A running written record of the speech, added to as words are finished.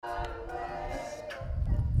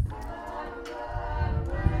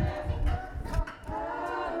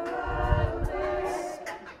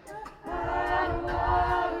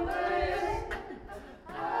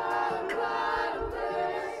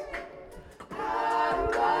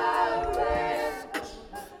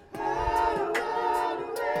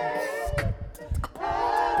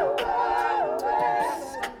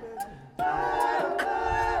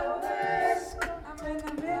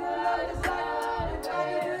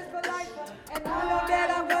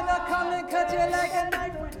like a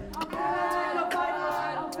knife when I'm feeling like a viper.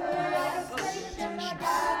 I'm feeling like a snake. And I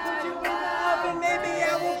gotta put you in the oven, maybe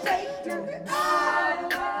I will bake you. I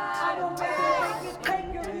don't make a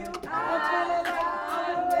cake of you. I'm feeling like I'm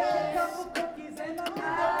gonna make a couple cookies and I'm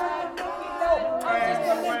gonna cookie dough. I'm just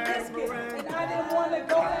a little biscuit and I didn't want to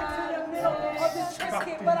go into the middle of this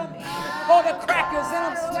Triscuit, but I'm eating all the crackers and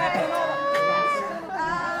I'm snapping all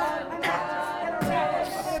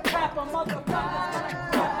the crap a motherfuckers.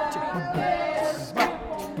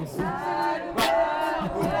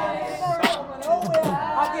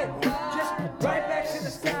 I'll get just right back to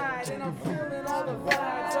the side and I'm feeling all the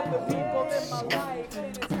vibes of the people in my life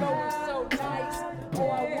and it's going so nice. Oh,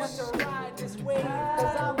 I want to ride this wave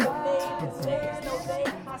cause I'm the name that saves no day.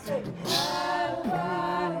 I say,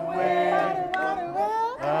 ride away, ride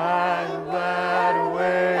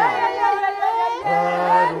away,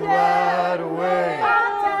 ride away, ride away,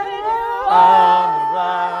 I'm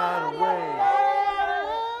right away.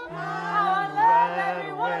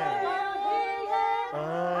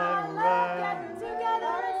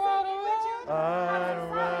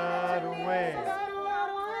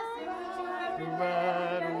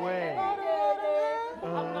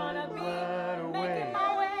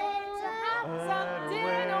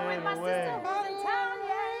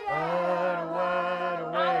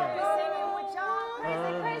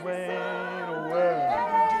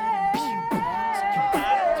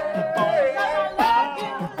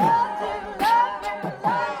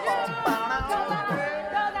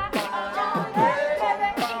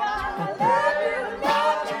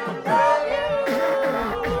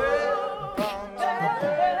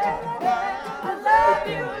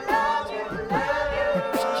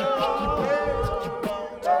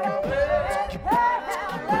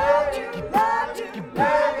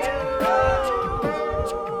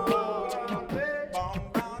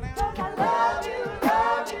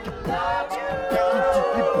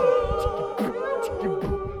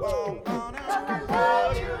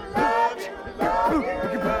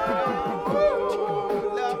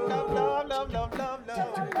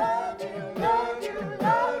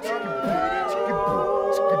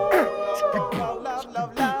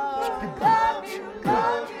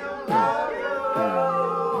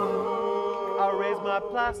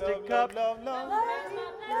 Plastic cup, I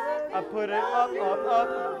put it up,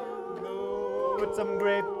 put some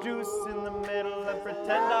grape juice in the middle and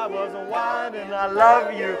pretend I was a wine and I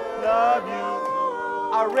love you,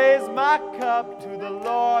 I raise my cup to the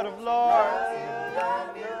Lord of Lords,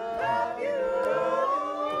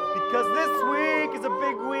 because this week is a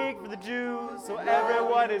big week for the Jews, so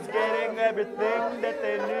everyone is getting everything that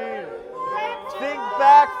they need. Think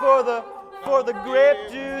back for the grape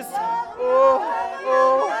juice. Oh,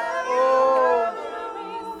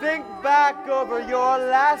 think back over your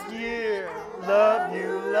last year. Love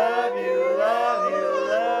you, love you, love you,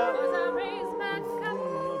 love.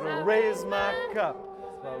 Raise my cup.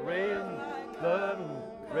 Raise my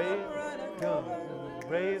cup.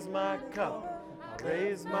 Raise my cup.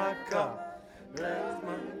 Raise my cup.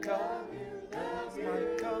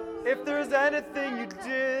 If there's anything you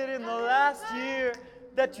did in the last year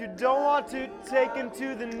that you don't want to take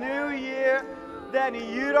into the new year, then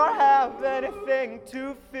you don't have anything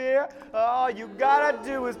to fear. All you gotta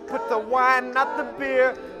do is put the wine, not the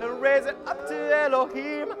beer, and raise it up to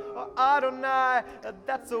Elohim or Adonai.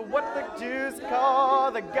 That's what the Jews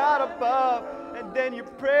call the God above. And then you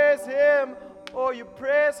praise him or you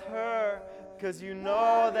praise her, 'cause you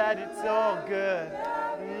know that it's all good.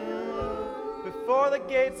 Before the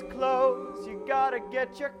gates close, you gotta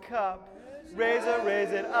get your cup. Raise it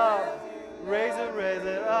up, raise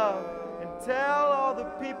it up, and tell all the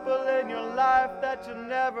people in your life that you'll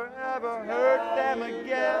never ever hurt them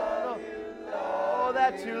again. Oh,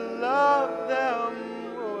 that you love them,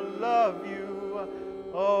 oh, love you,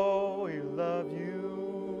 oh, you love you.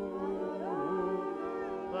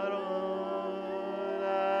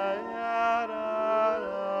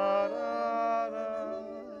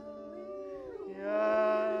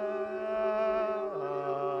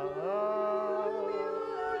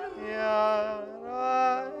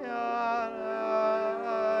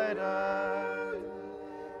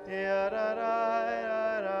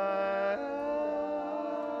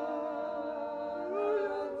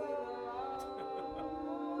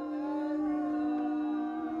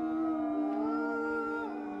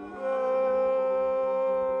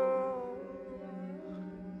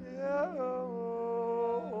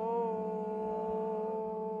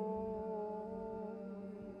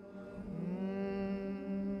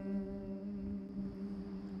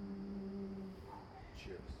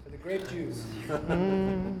 Grape juice.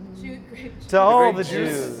 To all the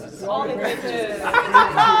Jews. All the grape juice.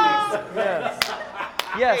 Yes.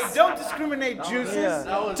 Yes. Hey, don't discriminate, juices.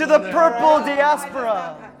 Yeah. To the purple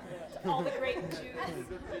diaspora. All the great Jews.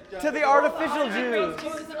 To the artificial Jews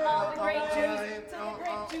Jews. and all the great Jews. To the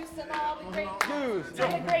great Jews and all the great Jews. To the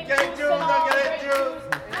great Get it, Jews Jews, and all get the it, great Jews.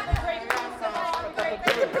 To the great Jews and all the great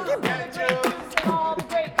Jews. To the great Jews and all the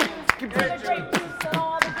great Jews. To the great Jews and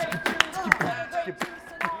all the great Jews. To the great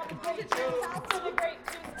Jews and all the great Jews. To the great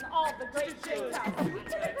Jews and all the great Jews. To the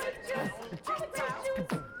great Jews. To the great Jews.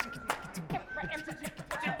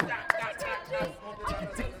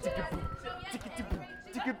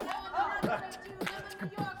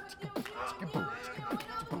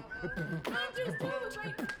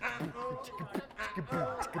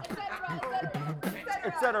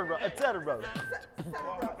 Etc. Etc.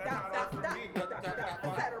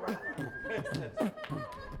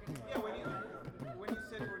 Yeah, when you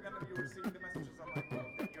said we're gonna be receiving the messages, I'm like, well,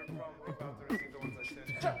 you're probably about to receive the ones I sent.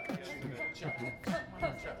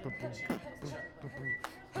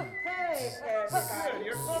 Hey, Good,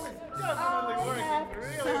 your phone is definitely working.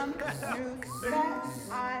 Really. some news that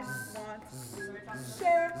I want to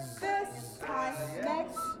share this time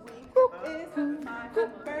next week is my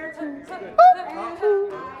birthday, and I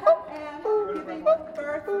am giving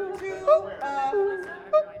birth to a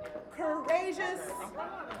courageous,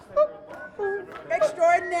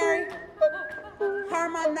 extraordinary,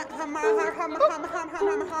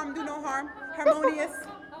 do no harm, harmonious,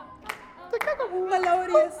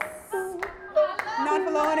 melodious,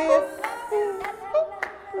 non-felonious,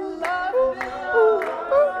 love-filled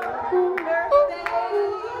birthday.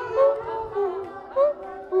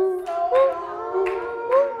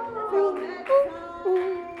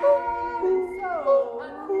 So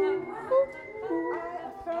long till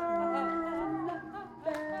next time. So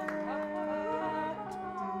I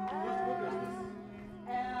affirm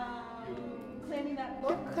that claiming that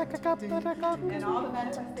book and all the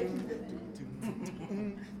manifestations.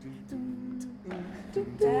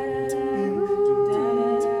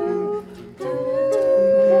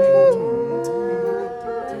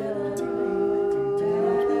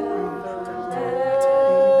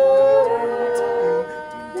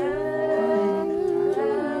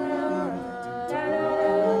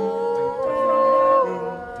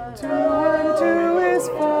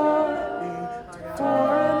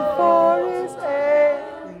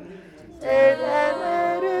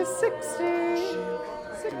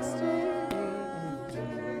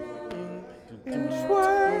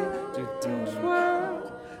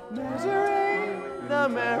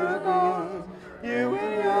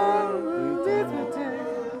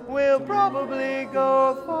 Probably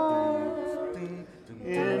go far.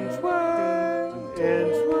 Inchworm,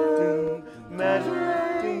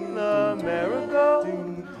 measuring the miracle.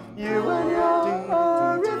 You and your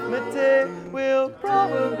arithmetic will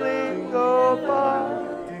probably go far.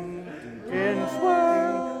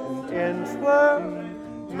 Inchworm,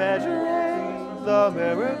 measuring the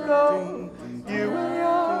miracle. You and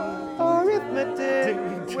your arithmetic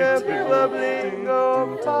will probably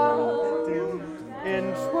go far.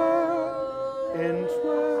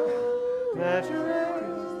 Inchworm,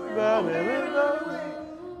 measuring the miracle.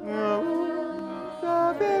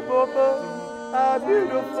 How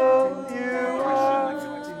beautiful you are.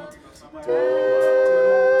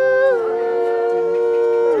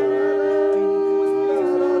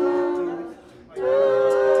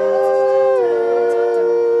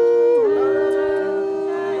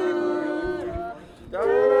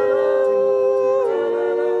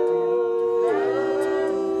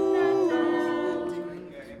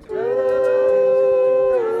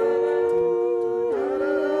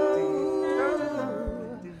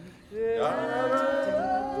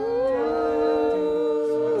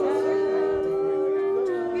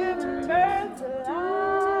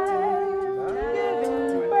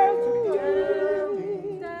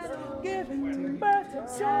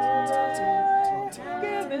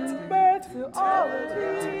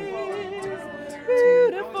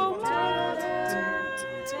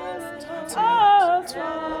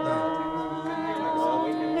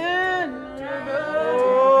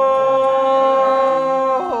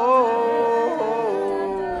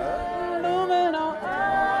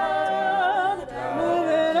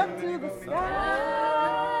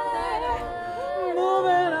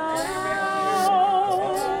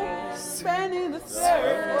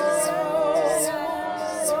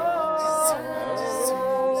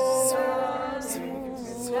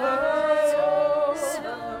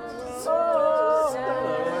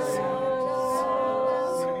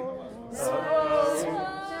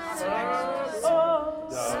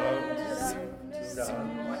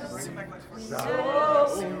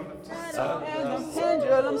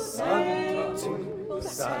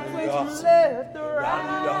 When you left the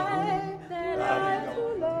right, then I to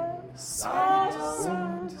love all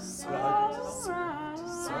around,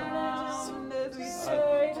 as we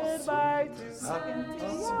say goodbye to Santiago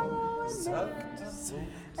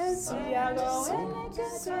and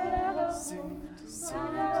Santiago and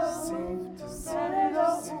Santiago.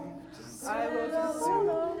 I was a